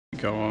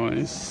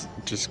Guys,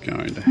 just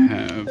going to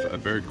have a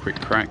very quick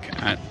crack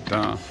at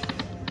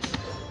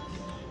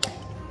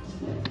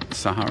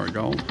Sahara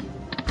Gold.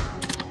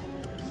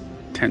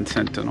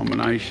 10-cent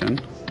denomination.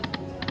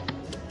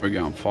 We're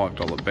going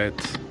 $5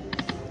 bets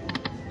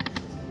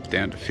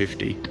down to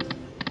 50,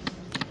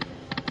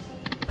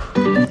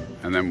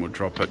 and then we'll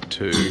drop it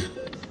to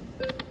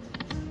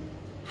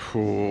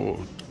for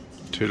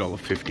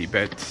 $2.50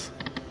 bets.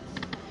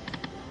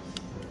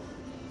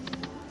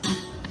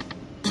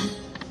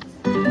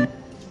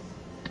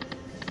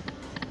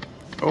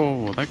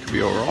 Oh, that could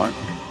be all right.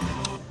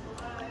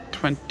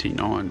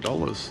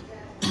 $29.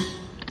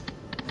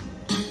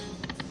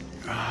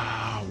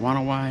 Ah, one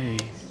away.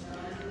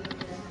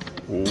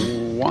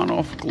 One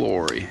off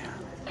glory.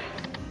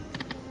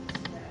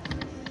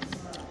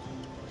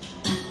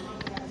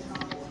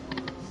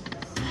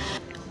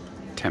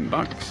 $10.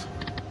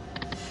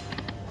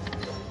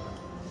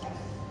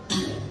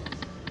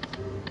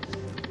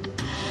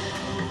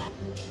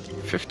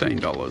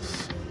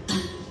 $15.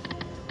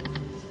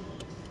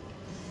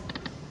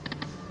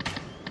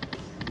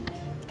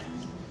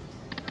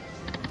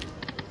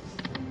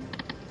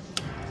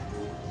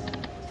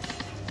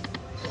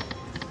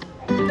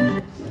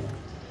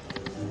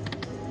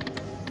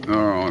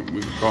 Alright,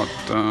 we've got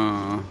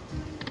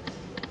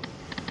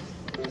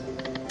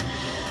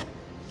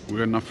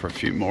enough for a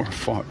few more,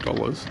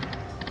 $5.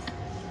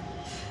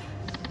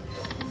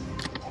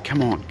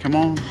 Come on, come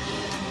on.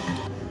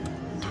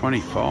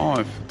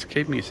 25. It's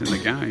keeping us in the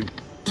game.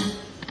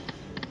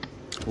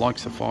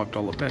 Likes a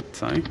 $5 bet,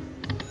 eh?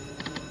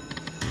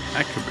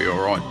 That could be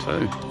alright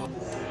too.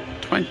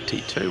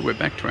 22. We're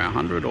back to our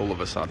 100 all of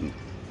a sudden.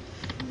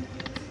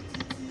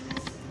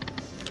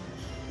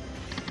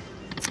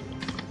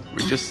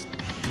 We just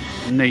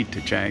need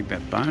to jag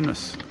that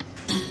bonus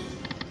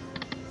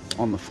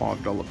on the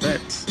 $5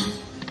 bets.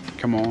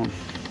 Come on.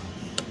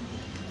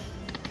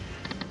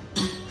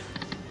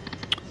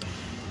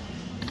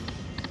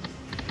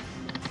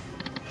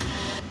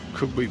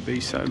 Could we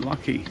be so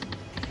lucky?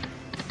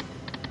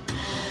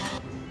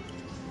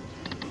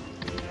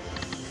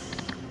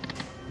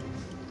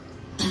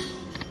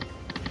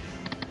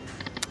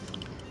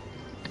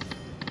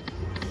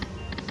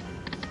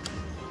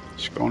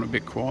 It's gone a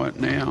bit quiet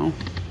now.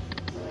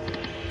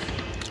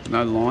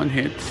 No line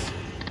hits.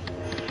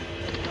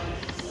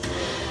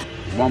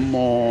 One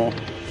more.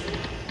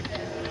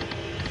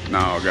 No,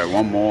 I'll go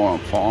one more on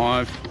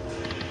 5.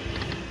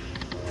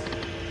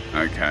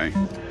 Okay.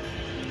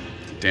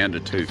 Down to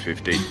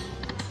 250.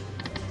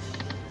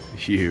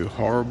 You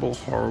horrible,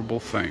 horrible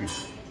thing.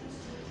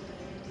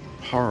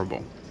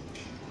 Horrible.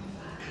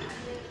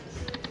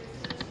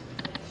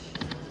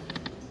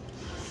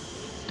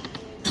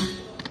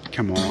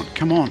 Come on,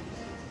 come on.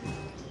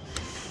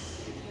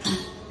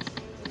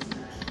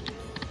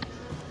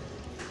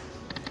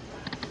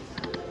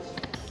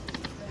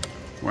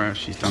 Wow,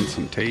 she's done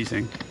some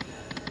teasing.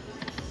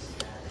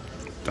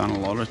 Done a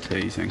lot of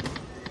teasing.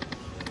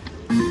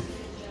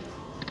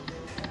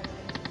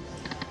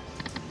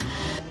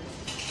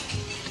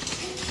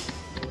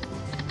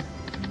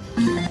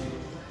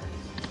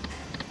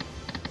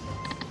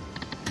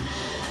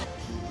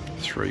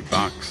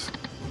 $3.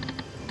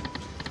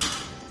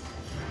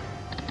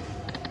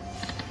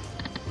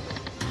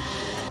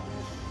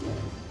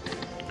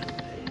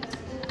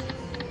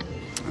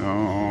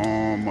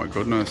 Oh my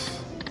goodness.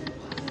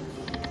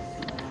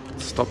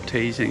 Stop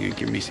teasing and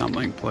give me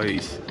something,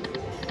 please.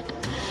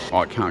 Oh,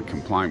 I can't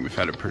complain. We've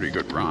had a pretty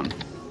good run.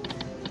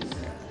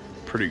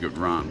 Pretty good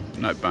run.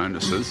 No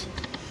bonuses.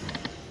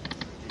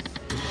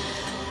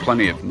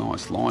 Plenty of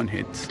nice line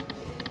hits.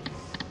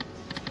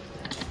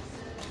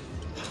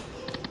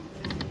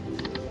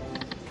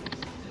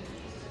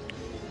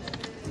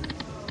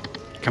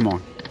 Come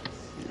on.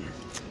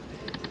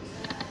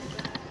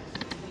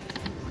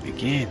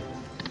 Again.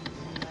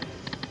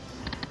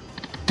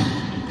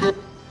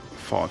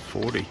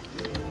 540.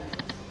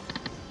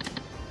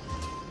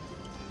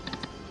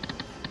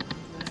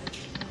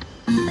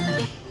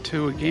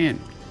 Two again.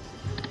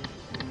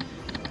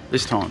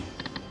 This time.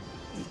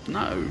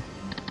 No.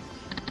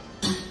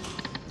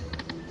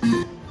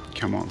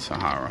 Come on,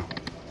 Sahara.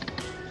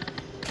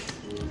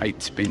 8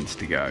 spins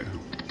to go.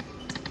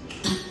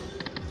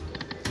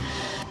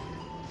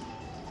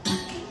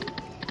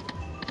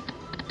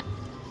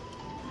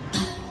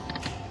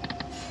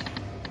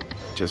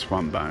 Just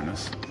one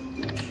bonus.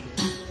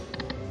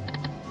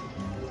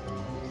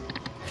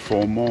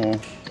 4 more.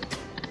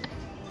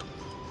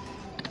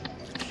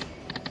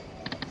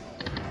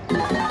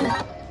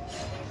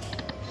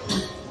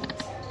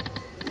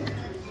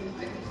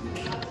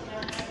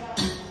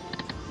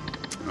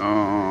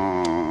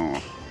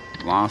 Oh,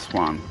 last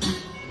one.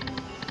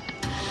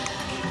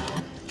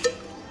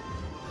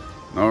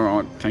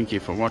 Alright, thank you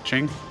for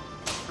watching.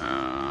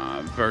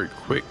 Very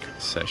quick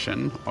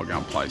session. I'll go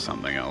and play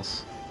something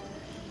else.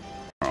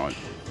 Alright,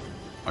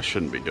 I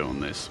shouldn't be doing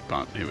this,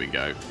 but here we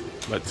go.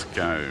 Let's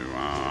go.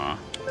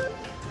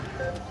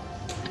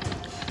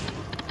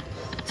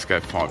 Let's go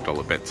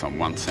 $5 bets on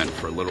 1 cent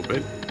for a little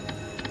bit.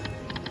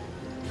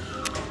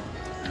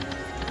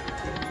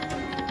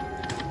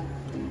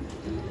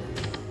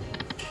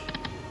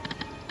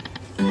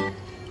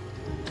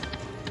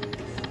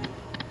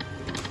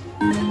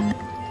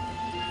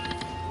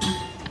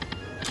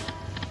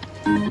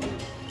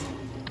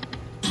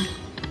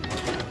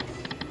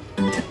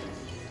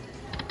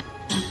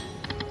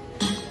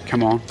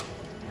 Come on.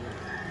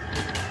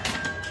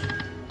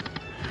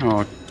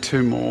 Oh,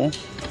 2 more.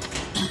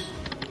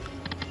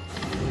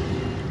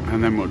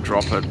 And then we'll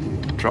drop it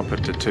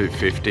to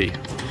 250.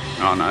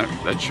 Oh no,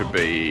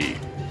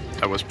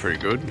 that was pretty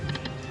good.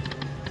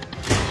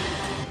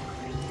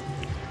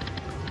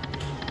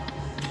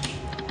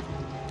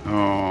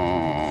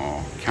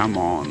 Oh, come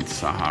on,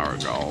 Sahara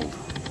Gold.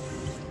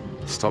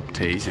 Stop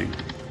teasing.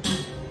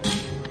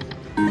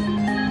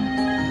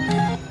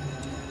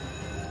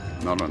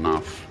 Not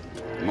enough.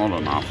 Not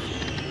enough.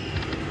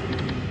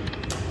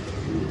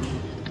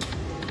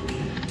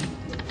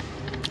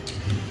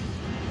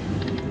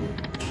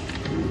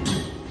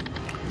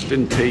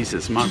 Didn't tease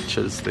as much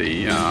as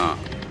the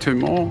 2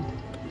 more,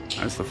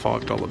 as the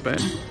 $5 bet.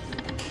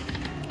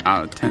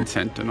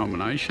 10-cent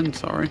denomination,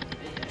 sorry.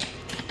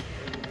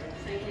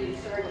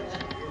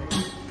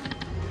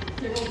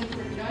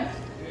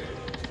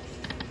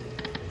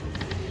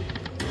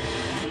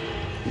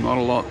 Not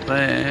a lot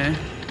there.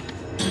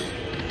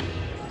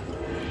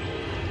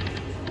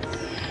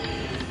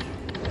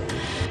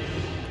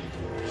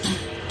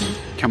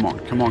 Come on,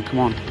 come on, come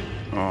on.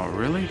 Oh,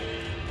 really?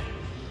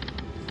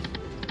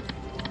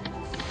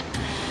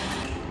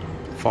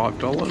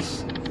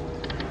 $5.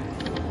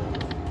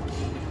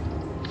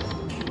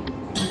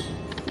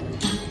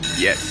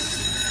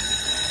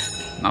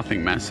 Yes.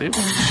 Nothing massive.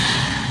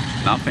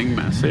 Nothing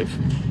massive.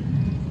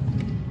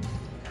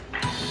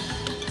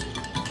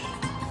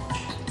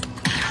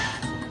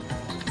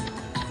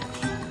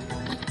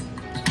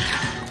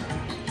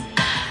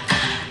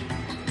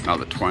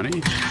 Another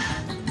 20.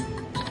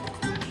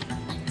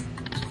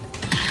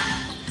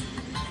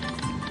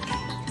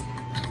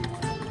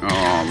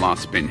 Oh,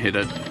 last spin hit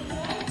it.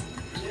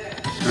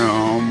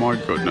 Oh my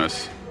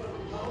goodness.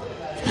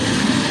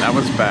 That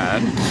was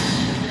bad.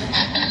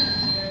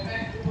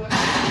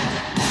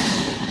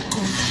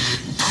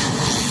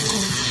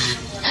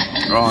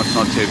 Oh, it's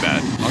not too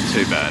bad. Not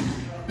too bad.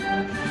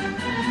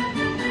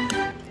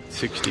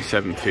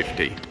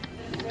 67.50.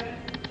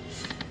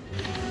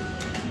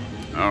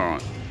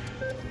 Alright.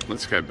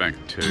 Let's go back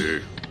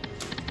to...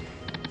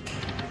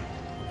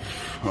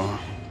 Oh.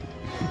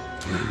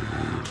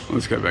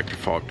 Let's go back to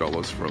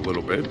 $5 for a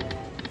little bit.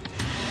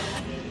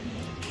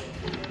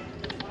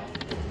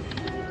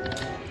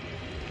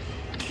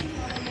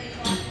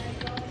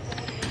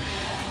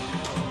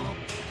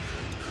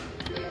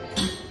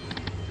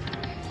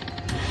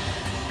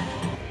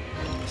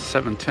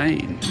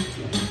 $17.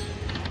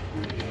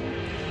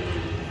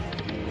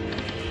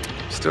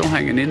 Still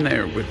hanging in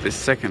there with this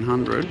second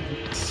 100.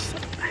 It's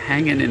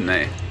hanging in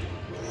there.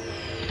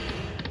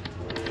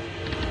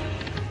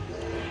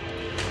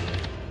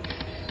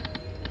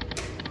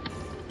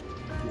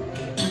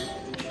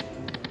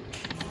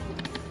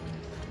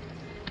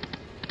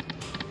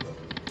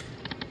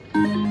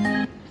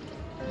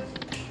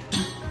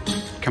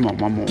 Come on,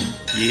 one more.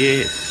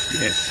 Yes,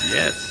 yes,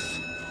 yes.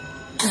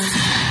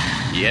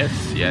 Yes,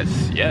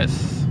 yes,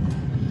 yes.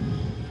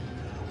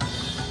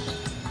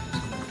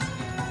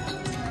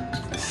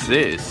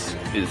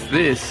 Is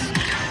this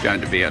going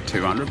to be our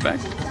 200 back?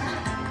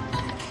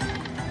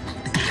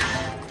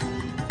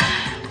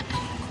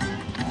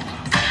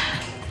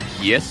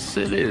 Yes,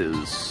 it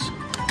is.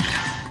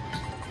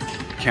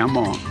 Come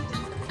on.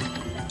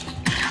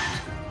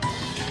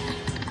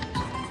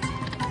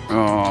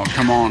 Oh,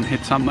 come on,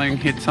 hit something,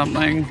 hit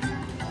something.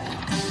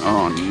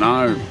 Oh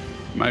no,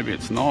 maybe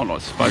it's not, I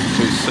spoke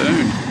too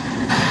soon.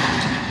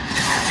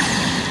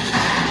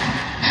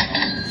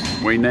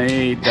 We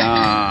need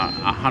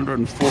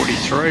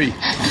 143.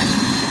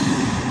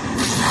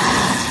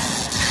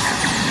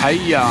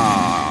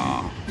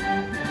 Hey-ya!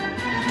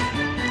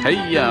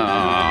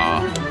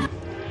 Hey-ya!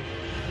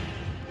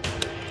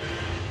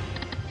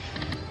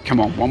 Come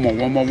on, one more,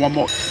 one more, one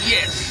more.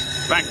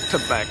 Yes!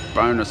 Back-to-back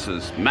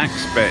bonuses,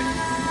 max bet.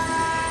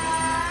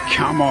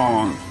 Come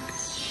on.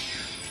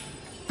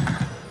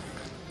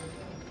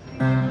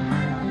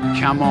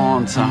 Come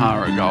on,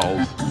 Sahara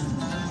Gold.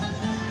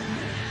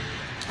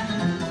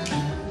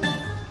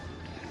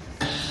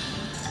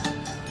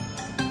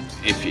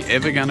 If you're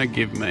ever going to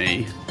give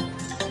me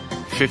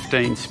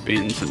 15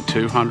 spins and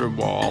 200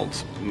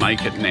 wilds,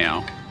 make it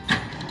now.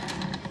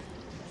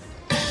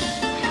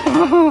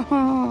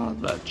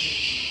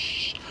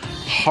 That's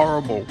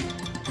horrible.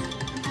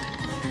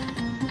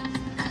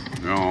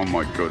 Oh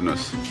my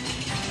goodness.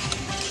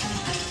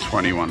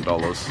 $21.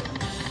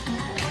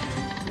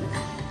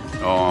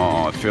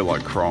 Oh, I feel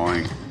like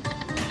crying.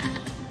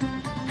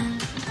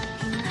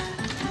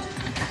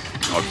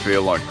 I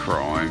feel like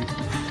crying.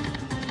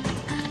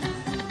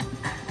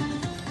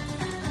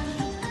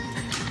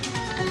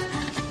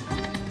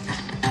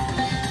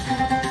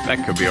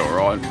 That could be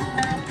alright.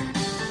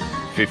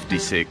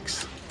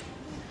 56.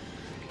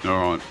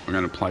 Alright, I'm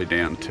going to play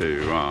down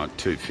to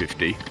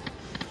 250.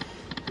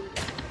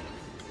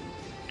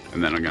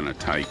 And then I'm going to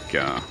take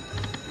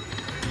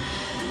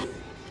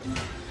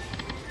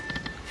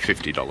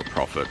 $50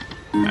 profit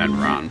and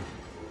run.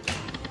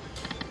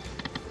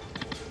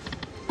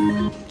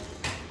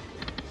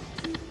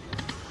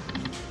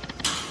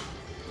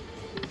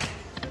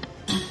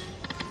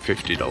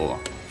 $50.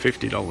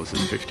 $50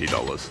 is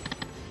 $50.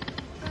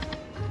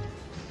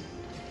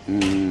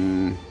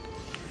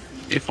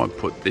 If I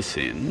put this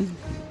in,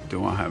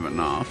 do I have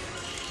enough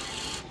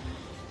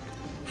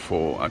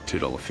for a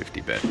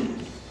 $2.50 bet?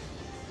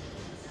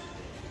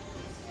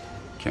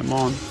 Come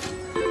on.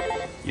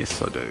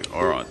 Yes, I do.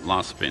 Alright,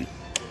 last spin.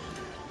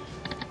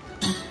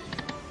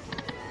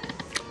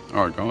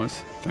 Alright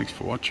guys, thanks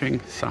for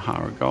watching.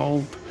 Sahara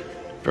Gold.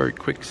 Very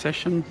quick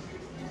session.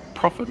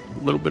 Profit, a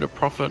little bit of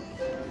profit.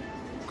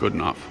 Good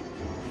enough.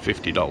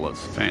 $50.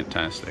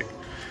 Fantastic.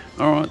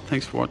 Alright,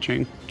 thanks for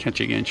watching. Catch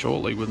you again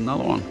shortly with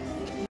another one.